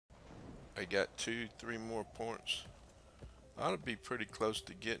I got 3 more points. I ought to be pretty close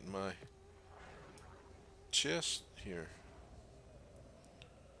to getting my chest here.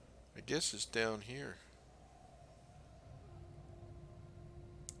 I guess it's down here.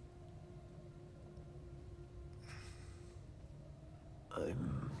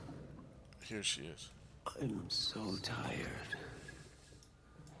 I'm Here she is. I'm so tired.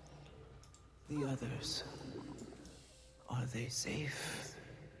 The others, are they safe?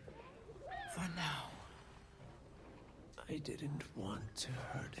 For now. I didn't want to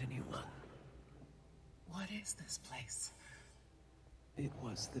hurt anyone. What is this place? It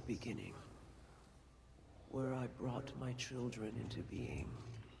was the beginning, where I brought my children into being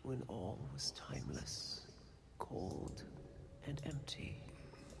when all was timeless, cold, and empty.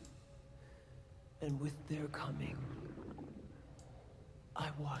 And with their coming, I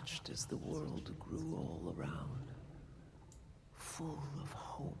watched as the world grew all around, full of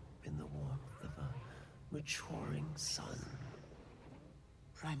hope in the warmth of a maturing sun.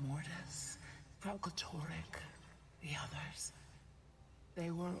 Primordus, Falcatoric, the others.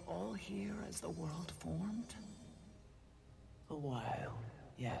 They were all here as the world formed? A while,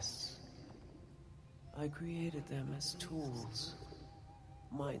 yes. I created them as tools,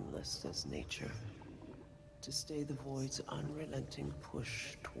 mindless as nature, to stay the void's unrelenting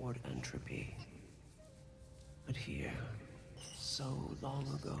push toward entropy. But here, so long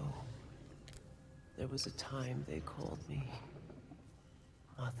ago, there was a time they called me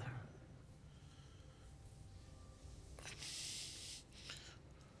Mother.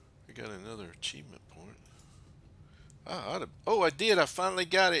 I got another achievement point. Oh, I did. I finally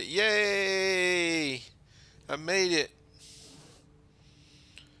got it. Yay! I made it.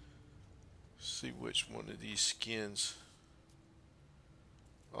 See which one of these skins.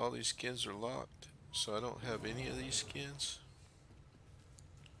 All these skins are locked, so I don't have any of these skins.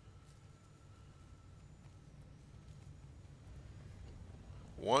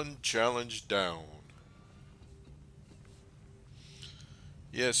 One challenge down.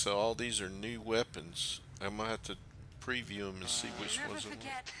 Yeah, so all these are new weapons. I'm gonna have to preview them and see which Never ones are.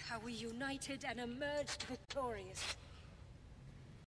 forget how we united and emerged victorious.